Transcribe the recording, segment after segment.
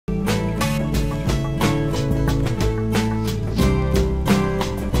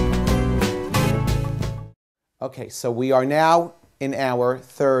Okay, so we are now in our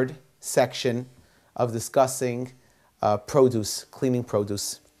third section of discussing produce, cleaning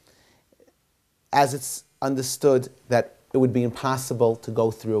produce. As it's understood that it would be impossible to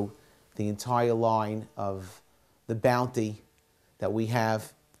go through the entire line of the bounty that we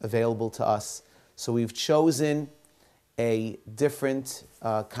have available to us, so we've chosen a different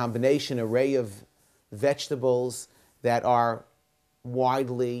combination, array of vegetables that are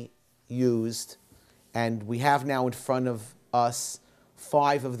widely used. And we have now in front of us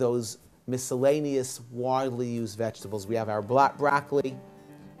 5 of those miscellaneous, widely used vegetables. We have our broccoli,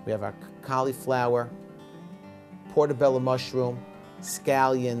 we have our cauliflower, portobello mushroom,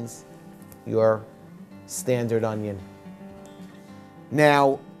 scallions, your standard onion.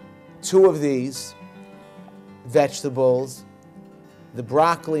 Now, 2 of these vegetables, the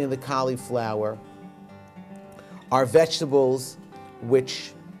broccoli and the cauliflower, are vegetables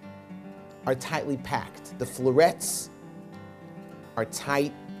which are tightly packed. The florets are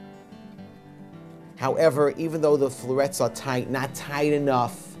tight. However, even though the florets are tight, not tight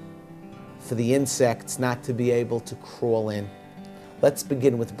enough for the insects not to be able to crawl in. Let's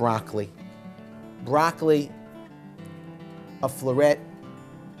begin with broccoli. Broccoli, a floret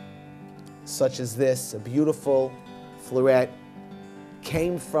such as this, a beautiful floret,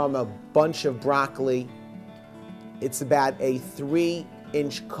 came from a bunch of broccoli. It's about a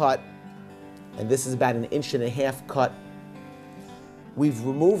 3-inch cut, and this is about an 1.5 inch cut. We've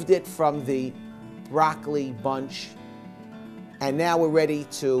removed it from the broccoli bunch, and now we're ready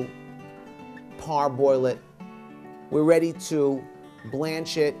to parboil it. We're ready to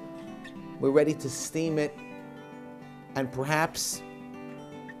blanch it. We're ready to steam it, and perhaps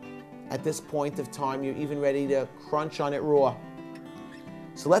at this point of time, you're even ready to crunch on it raw.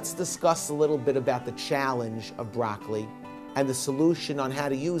 So let's discuss a little bit about the challenge of broccoli and the solution on how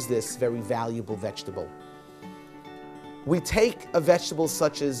to use this very valuable vegetable. We take a vegetable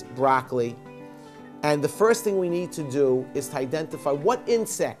such as broccoli, and the first thing we need to do is to identify what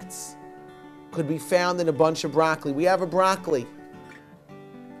insects could be found in a bunch of broccoli. We have a broccoli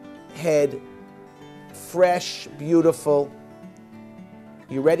head, fresh, beautiful.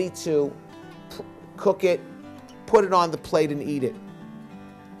 You're ready to cook it, put it on the plate and eat it.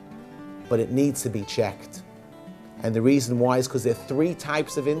 But it needs to be checked. And the reason why is because there are 3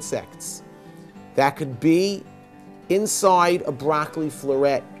 types of insects that could be inside a broccoli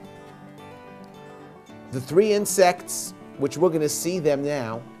floret. The 3 insects, which we're going to see them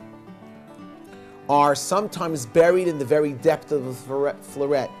now, are sometimes buried in the very depth of the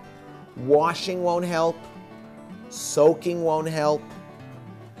floret. Washing won't help. Soaking won't help.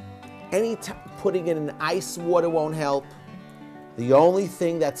 Putting it in ice water won't help. The only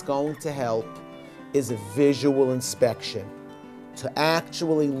thing that's going to help is a visual inspection. To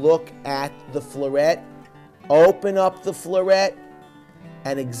actually look at the floret, open up the floret,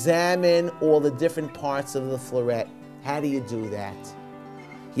 and examine all the different parts of the floret. How do you do that?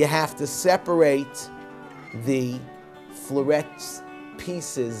 You have to separate the floret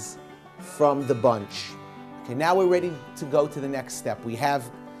pieces from the bunch. Okay, now we're ready to go to the next step. We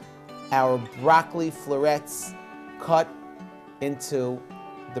have our broccoli florets cut into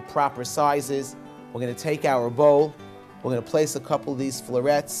the proper sizes. We're going to take our bowl. We're going to place a couple of these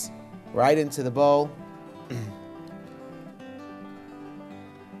florets right into the bowl. We're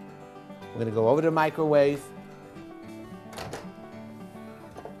going to go over to the microwave.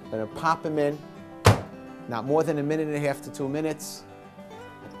 We're going to pop them in, not more than 1.5 to 2 minutes.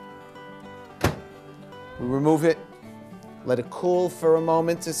 We remove it, let it cool for a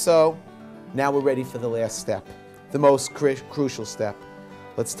moment or so. Now we're ready for the last step, the most crucial step.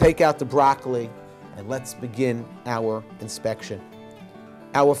 Let's take out the broccoli and let's begin our inspection.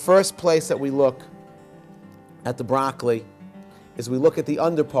 Our first place that we look at the broccoli is we look at the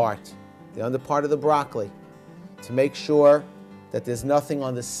underpart of the broccoli, to make sure that there's nothing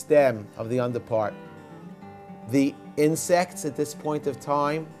on the stem of the underpart. The insects at this point of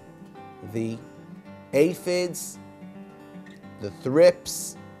time, the aphids, the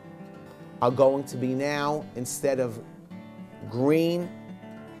thrips, are going to be now, instead of green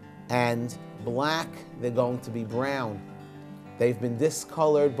and black, they're going to be brown. They've been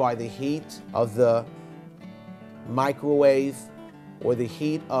discolored by the heat of the microwave or the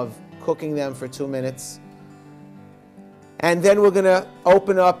heat of cooking them for 2 minutes. And then we're going to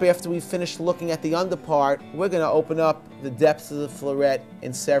open up, after we finish looking at the underpart, we're going to open up the depths of the floret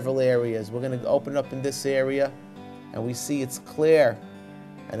in several areas. We're going to open up in this area, and we see it's clear.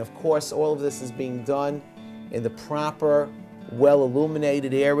 And of course, all of this is being done in the proper,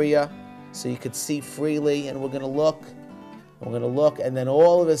 well-illuminated area, so you could see freely. And we're going to look We're going to look, and then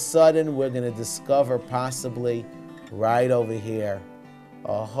all of a sudden, we're going to discover possibly right over here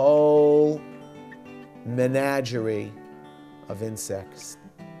a whole menagerie of insects.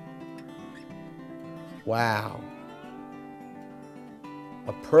 Wow.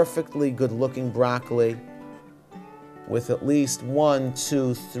 A perfectly good-looking broccoli with at least 1,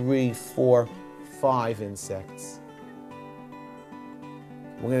 2, 3, 4, 5 insects.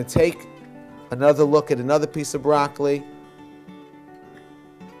 We're going to take another look at another piece of broccoli.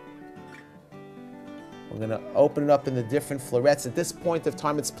 We're going to open it up in the different florets. At this point of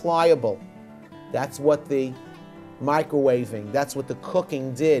time, it's pliable. That's what the microwaving, that's what the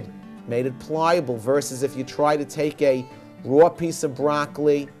cooking did, made it pliable, versus if you try to take a raw piece of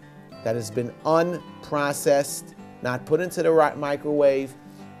broccoli that has been unprocessed, not put into the microwave,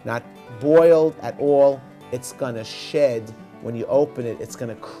 not boiled at all, it's going to shed. When you open it, it's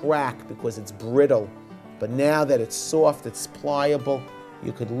going to crack because it's brittle. But now that it's soft, it's pliable,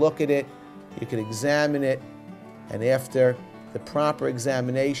 you could look at it, you could examine it, and after the proper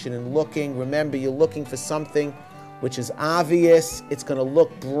examination and looking, remember you're looking for something which is obvious. It's going to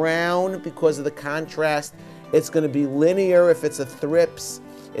look brown because of the contrast. It's going to be linear if it's a thrips.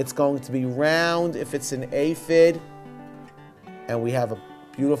 It's going to be round if it's an aphid. And we have a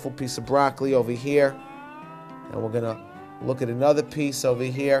beautiful piece of broccoli over here. And we're going to look at another piece over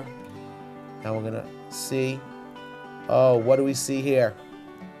here. And we're going to see, oh, what do we see here?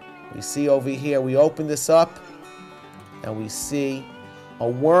 We see over here, we open this up, and we see a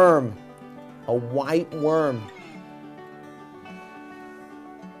worm, a white worm,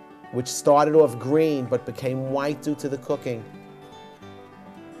 which started off green but became white due to the cooking.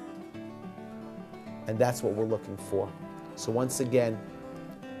 And that's what we're looking for. So once again,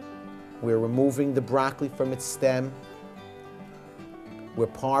 we're removing the broccoli from its stem. We're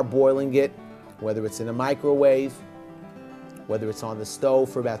parboiling it, whether it's in a microwave, whether it's on the stove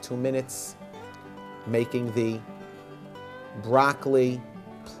for about 2 minutes, making the broccoli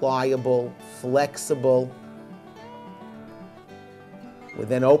pliable, flexible. We're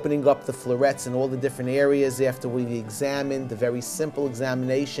then opening up the florets in all the different areas after we examined the very simple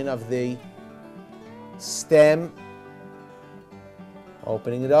examination of the stem.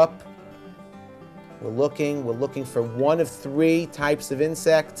 Opening it up. We're looking for one of 3 types of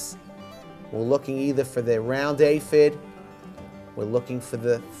insects. We're looking either for the round aphid, we're looking for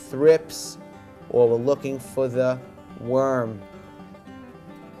the thrips, or we're looking for the worm.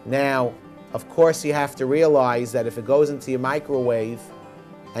 Now, of course, you have to realize that if it goes into your microwave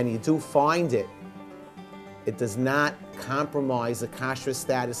and you do find it, it does not compromise the kosher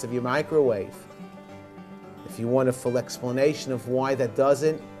status of your microwave. If you want a full explanation of why that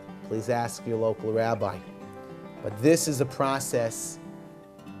doesn't, please ask your local rabbi. But this is a process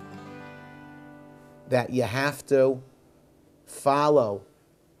that you have to follow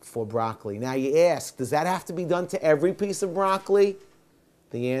for broccoli. Now you ask, does that have to be done to every piece of broccoli?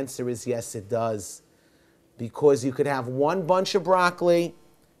 The answer is yes, it does. Because you could have one bunch of broccoli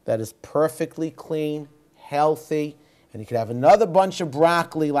that is perfectly clean, healthy, and you could have another bunch of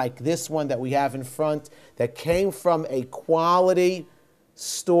broccoli like this one that we have in front that came from a quality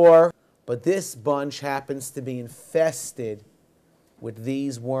store, but this bunch happens to be infested with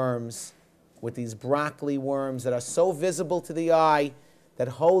these worms, with these broccoli worms that are so visible to the eye that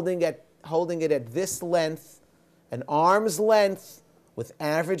holding it at this length, an arm's length, with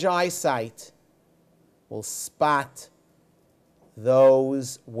average eyesight, will spot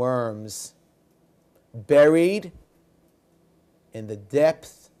those worms buried in the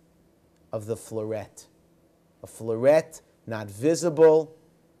depth of the floret. A floret not visible,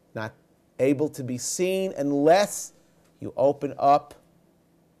 not able to be seen unless you open up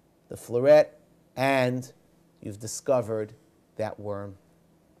the floret and you've discovered that worm.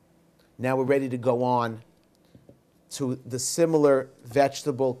 Now we're ready to go on to the similar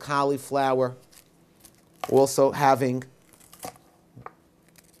vegetable, cauliflower, also having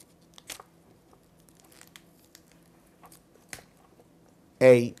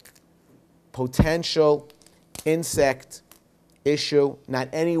a potential insect issue, not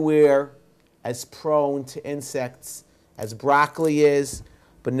anywhere as prone to insects as broccoli is,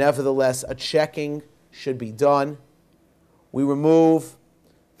 but nevertheless a checking should be done. We remove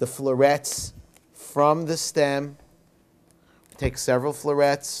the florets from the stem. Take several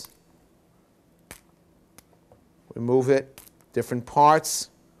florets, remove it, different parts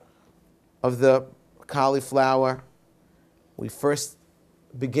of the cauliflower. We first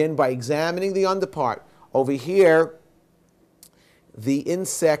begin by examining the underpart. Over here, the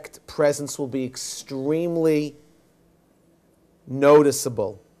insect presence will be extremely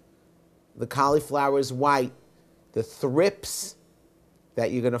noticeable. The cauliflower is white. The thrips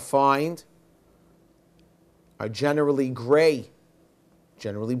that you're going to find are generally gray,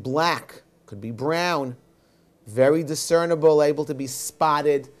 generally black, could be brown, very discernible, able to be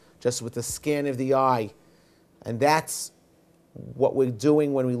spotted just with the scan of the eye. And that's what we're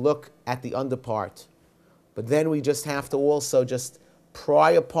doing when we look at the underpart. But then we just have to also just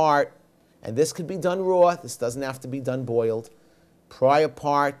pry apart, and this could be done raw, this doesn't have to be done boiled, pry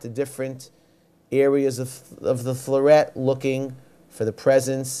apart the different areas of the floret looking for the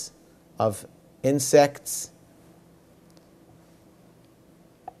presence of insects.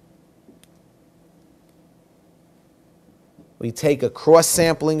 We take a cross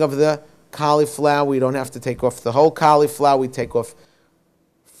sampling of the cauliflower. We don't have to take off the whole cauliflower. We take off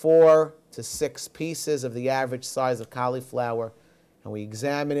 4 to 6 pieces of the average size of cauliflower, and we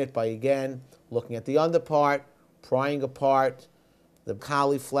examine it by, again, looking at the underpart, prying apart the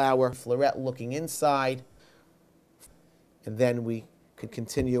cauliflower floret looking inside, and then we could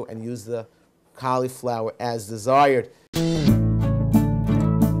continue and use the cauliflower as desired.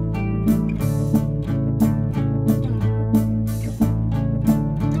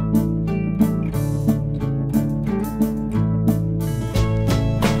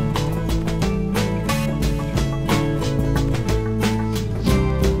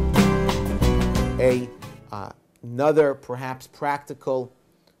 Another perhaps practical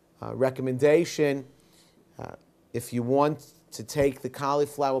recommendation, if you want to take the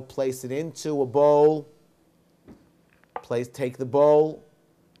cauliflower, place it into a bowl, take the bowl,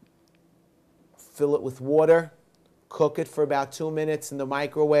 fill it with water, cook it for about 2 minutes in the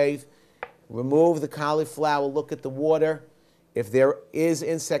microwave, remove the cauliflower, look at the water. If there is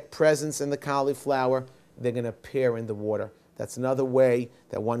insect presence in the cauliflower, they're going to appear in the water. That's another way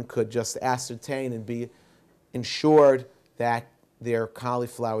that one could just ascertain and be ensured that their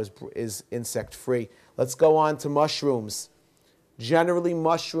cauliflower is insect-free. Let's go on to mushrooms. Generally,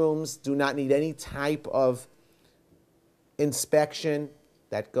 mushrooms do not need any type of inspection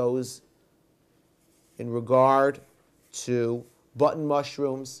that goes in regard to button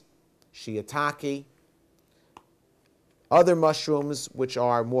mushrooms, shiitake. Other mushrooms which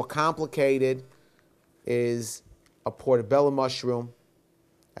are more complicated is a portobello mushroom,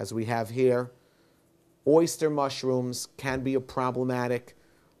 as we have here. Oyster mushrooms can be problematic,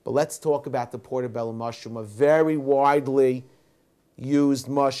 but let's talk about the portobello mushroom, a very widely used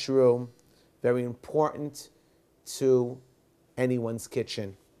mushroom, very important to anyone's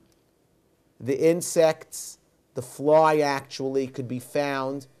kitchen. The insects, the fly actually, could be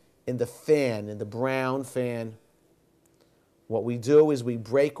found in the fan, in the brown fan. What we do is we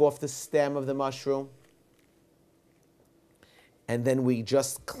break off the stem of the mushroom, and then we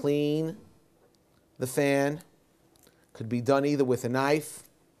just clean the fan. Could be done either with a knife,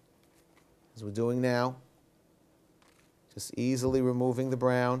 as we're doing now, just easily removing the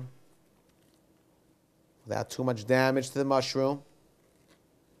brown without too much damage to the mushroom.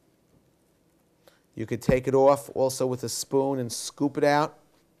 You could take it off also with a spoon and scoop it out.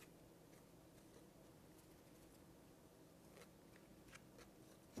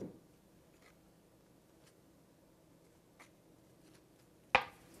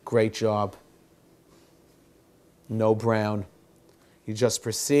 Great job. No brown. You just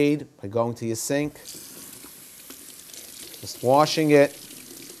proceed by going to your sink, just washing it,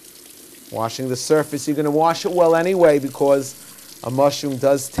 washing the surface. You're going to wash it well anyway because a mushroom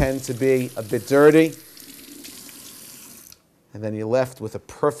does tend to be a bit dirty. And then you're left with a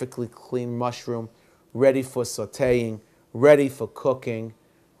perfectly clean mushroom, ready for sauteing, ready for cooking,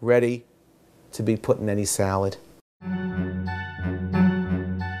 ready to be put in any salad.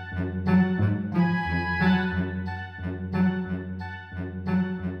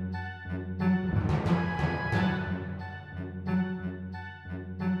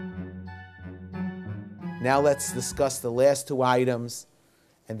 Now let's discuss the last 2 items,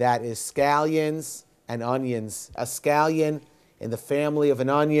 and that is scallions and onions. A scallion in the family of an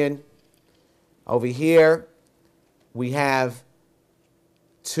onion. Over here, we have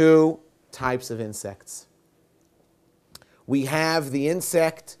 2 types of insects. We have the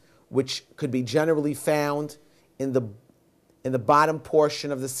insect which could be generally found in the bottom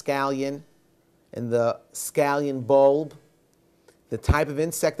portion of the scallion, in the scallion bulb. The type of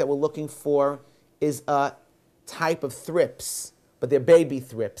insect that we're looking for is a type of thrips, but they're baby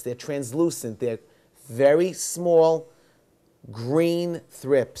thrips. They're translucent. They're very small green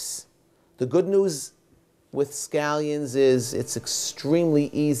thrips. The good news with scallions is it's extremely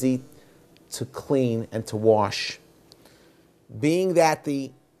easy to clean and to wash. Being that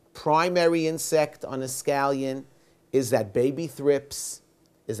the primary insect on a scallion is that baby thrips,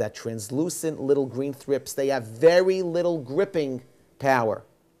 is that translucent little green thrips, they have very little gripping power.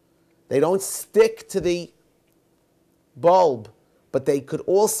 They don't stick to the bulb, but they could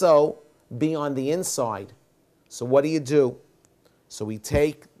also be on the inside. So what do? So we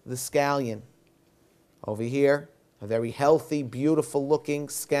take the scallion over here, a very healthy, beautiful looking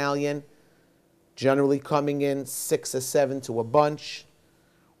scallion, generally coming in 6 or 7 to a bunch.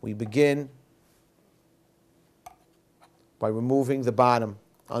 We begin by removing the bottom,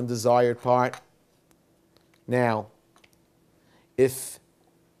 undesired part. Now, if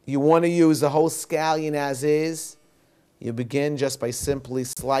you want to use the whole scallion as is, you begin just by simply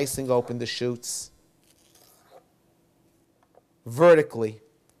slicing open the shoots vertically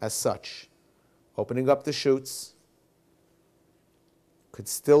as such. Opening up the shoots could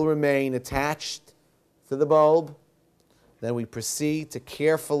still remain attached to the bulb. Then we proceed to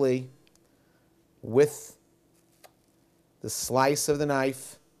carefully, with the slice of the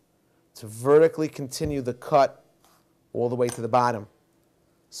knife, to vertically continue the cut all the way to the bottom.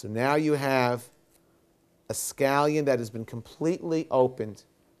 So now you have a scallion that has been completely opened.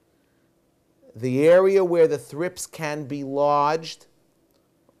 The area where the thrips can be lodged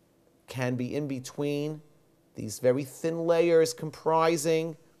can be in between these very thin layers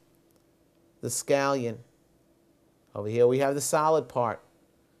comprising the scallion. Over here we have the solid part.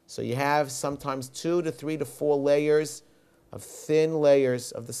 So you have sometimes 2 to 3 to 4 layers of thin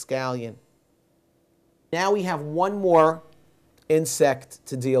layers of the scallion. Now we have one more insect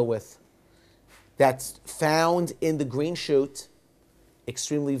to deal with that's found in the green shoot,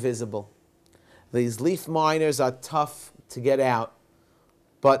 extremely visible. These leaf miners are tough to get out,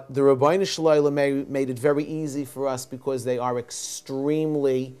 but the Rabbeinu Shalom made it very easy for us because they are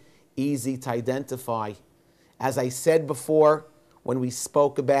extremely easy to identify. As I said before, when we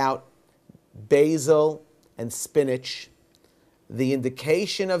spoke about basil and spinach, the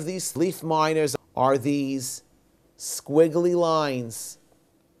indication of these leaf miners are these squiggly lines,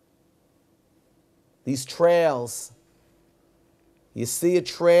 these trails. You see a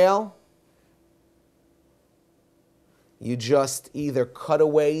trail, you just either cut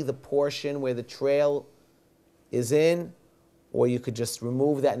away the portion where the trail is in, or you could just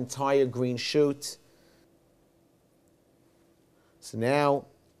remove that entire green shoot. So now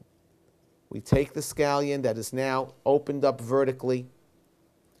we take the scallion that is now opened up vertically,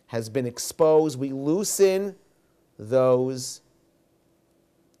 has been exposed. We loosen those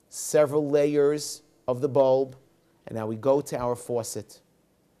several layers of the bulb, and now we go to our faucet.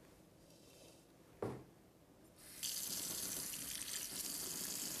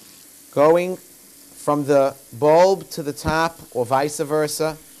 Going from the bulb to the top or vice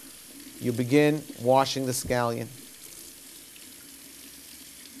versa, you begin washing the scallion.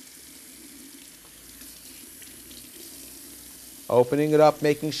 Opening it up,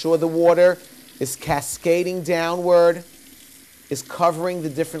 making sure the water is cascading downward, is covering the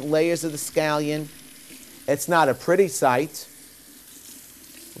different layers of the scallion. It's not a pretty sight,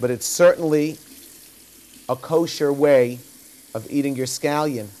 but it's certainly a kosher way of eating your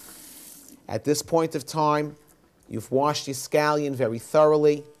scallion. At this point of time, you've washed your scallion very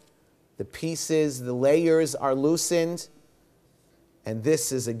thoroughly. The pieces, the layers are loosened, and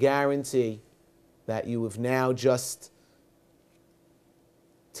this is a guarantee that you have now just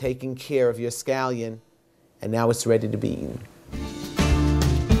taking care of your scallion, and now it's ready to be eaten.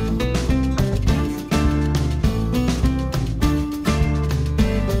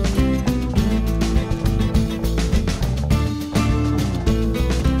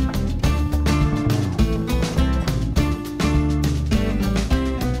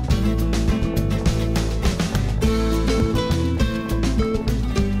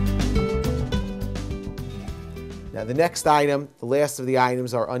 Now the next item, the last of the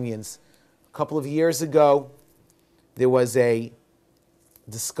items, are onions. A couple of years ago, there was a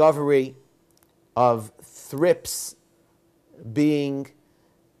discovery of thrips being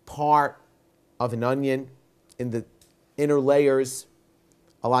part of an onion in the inner layers.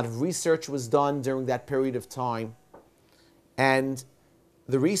 A lot of research was done during that period of time, and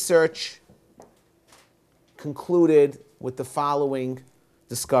the research concluded with the following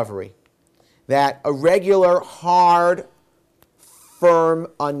discovery: that a regular, hard, firm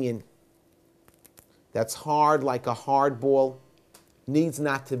onion that's hard like a hard ball needs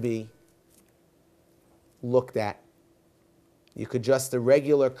not to be looked at. You could just a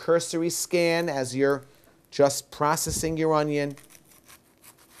regular cursory scan as you're just processing your onion,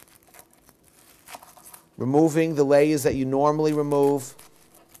 removing the layers that you normally remove,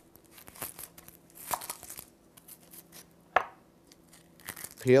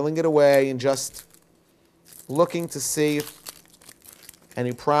 peeling it away and just looking to see if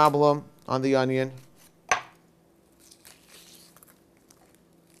any problem on the onion.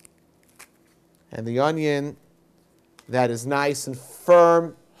 And the onion that is nice and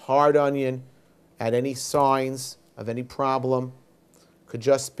firm, hard onion, at any signs of any problem, could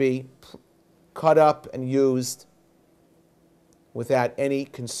just be cut up and used without any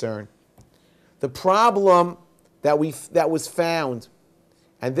concern. The problem that was found,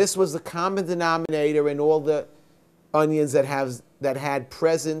 and this was the common denominator in all the onions that had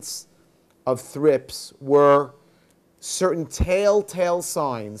presence of thrips, were certain telltale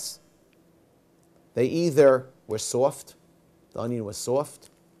signs. They either were soft, the onion was soft,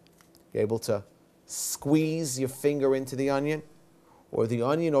 you're able to squeeze your finger into the onion, or the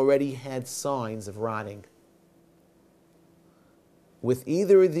onion already had signs of rotting. With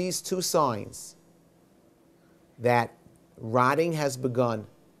either of these two signs, that rotting has begun,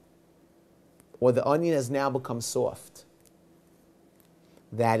 or the onion has now become soft,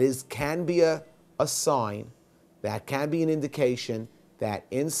 can be a sign, that can be an indication that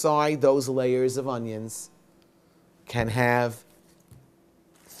inside those layers of onions can have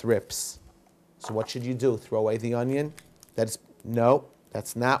thrips. So what should you do? Throw away the onion? No,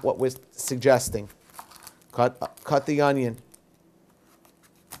 that's not what we're suggesting. Cut the onion.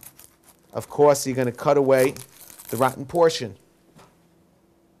 Of course, you're going to cut away the rotten portion.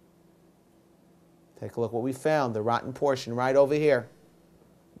 Take a look what we found, the rotten portion right over here.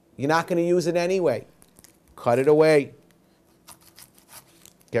 You're not going to use it anyway. Cut it away.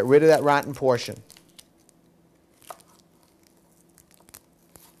 Get rid of that rotten portion.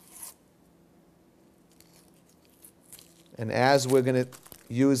 And as we're going to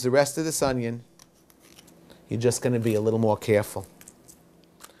use the rest of this onion, you're just going to be a little more careful.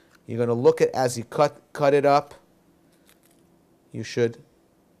 You're going to look at, as you cut it up, you should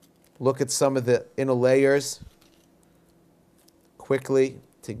look at some of the inner layers quickly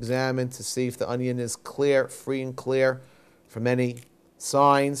to examine, to see if the onion is clear, free and clear from any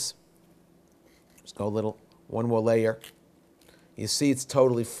signs. Just go one more layer. You see it's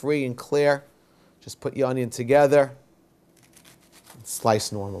totally free and clear. Just put your onion together and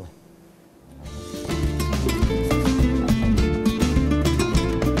slice normally.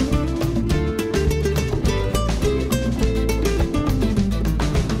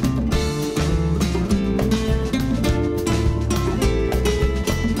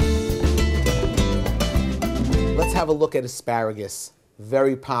 Let's have a look at asparagus.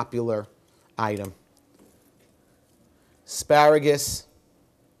 Very popular item. Asparagus,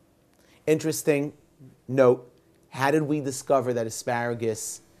 interesting note, how did we discover that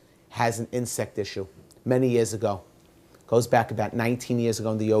asparagus has an insect issue? Many years ago. Goes back about 19 years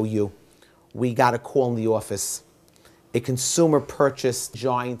ago in the OU. We got a call in the office. A consumer purchased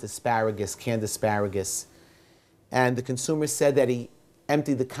giant asparagus, canned asparagus. And the consumer said that he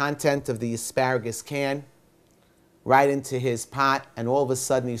emptied the content of the asparagus can right into his pot, and all of a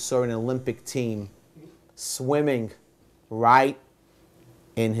sudden he saw an Olympic team swimming right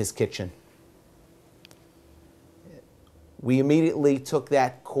in his kitchen. We immediately took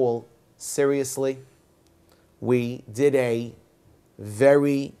that call seriously. We did a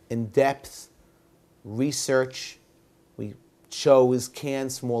very in-depth research. We chose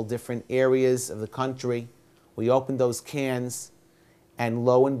cans from all different areas of the country. We opened those cans, and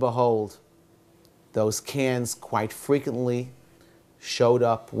lo and behold, those cans quite frequently showed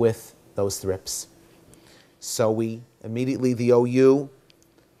up with those thrips. So we immediately, the OU,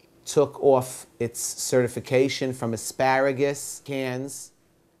 took off its certification from asparagus cans,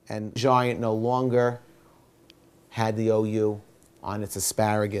 and Giant no longer had the OU on its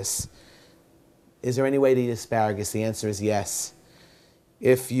asparagus. Is there any way to eat asparagus? The answer is yes.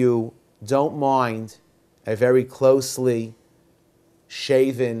 If you don't mind a very closely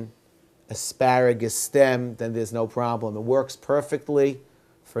shaven asparagus stem, then there's no problem. It works perfectly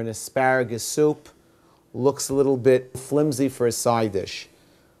for an asparagus soup. Looks a little bit flimsy for a side dish.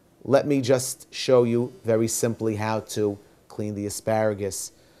 Let me just show you very simply how to clean the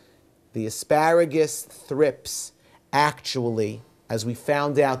asparagus. The asparagus thrips actually, as we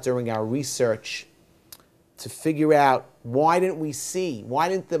found out during our research, to figure out why didn't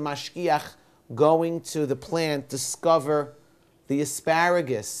the mashgiach going to the plant discover the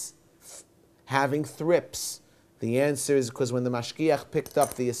asparagus having thrips? The answer is because when the mashgiach picked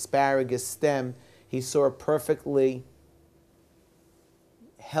up the asparagus stem, he saw a perfectly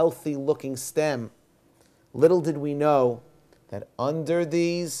healthy looking stem. Little did we know that under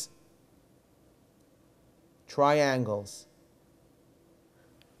these triangles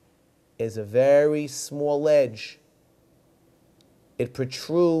is a very small edge. It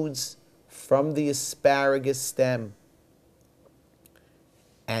protrudes from the asparagus stem.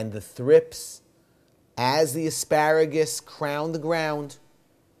 And the thrips, as the asparagus crown the ground,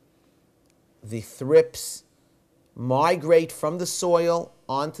 the thrips migrate from the soil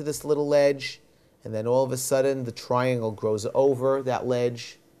onto this little ledge, and then all of a sudden the triangle grows over that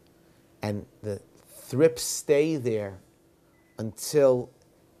ledge, and the thrips stay there until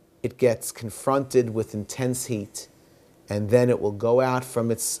it gets confronted with intense heat, and then it will go out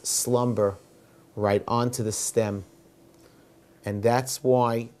from its slumber right onto the stem. And that's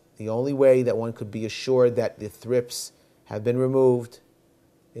why the only way that one could be assured that the thrips have been removed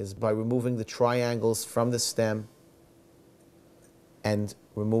is by removing the triangles from the stem and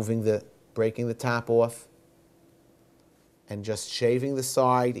breaking the top off and just shaving the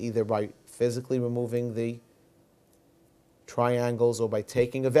side, either by physically removing the triangles or by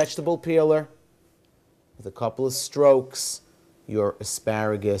taking a vegetable peeler. With a couple of strokes, your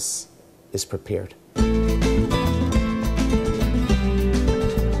asparagus is prepared.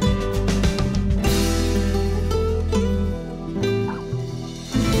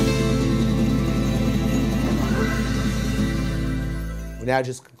 We now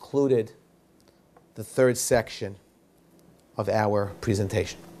just concluded the third section of our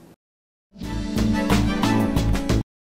presentation.